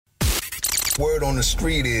Word on the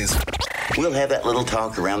street is we'll have that little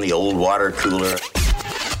talk around the old water cooler.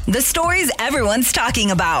 The stories everyone's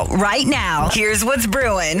talking about right now. Here's what's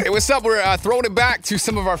brewing. Hey, what's up? We're throwing it back to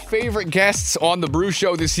some of our favorite guests on The Brew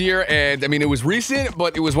Show this year. And, I mean, it was recent,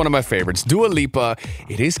 but it was one of my favorites. Dua Lipa.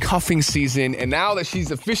 It is cuffing season. And now that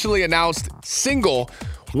she's officially announced single,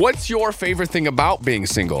 what's your favorite thing about being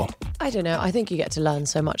single? I don't know. I think you get to learn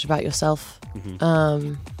so much about yourself.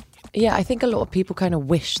 Yeah, I think a lot of people kind of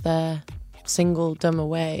wish they're singledom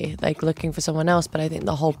away, like looking for someone else, but I think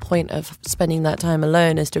the whole point of spending that time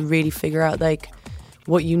alone is to really figure out like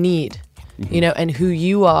what you need, you know, and who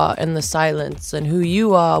you are in the silence and who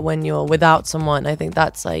you are when you're without someone. I think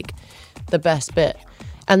that's like the best bit.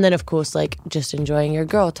 And then of course like just enjoying your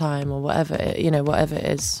girl time or whatever whatever it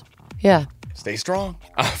is. Yeah. Stay strong.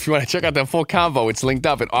 If you want to check out that full convo, it's linked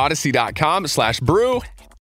up at odyssey.com/brew.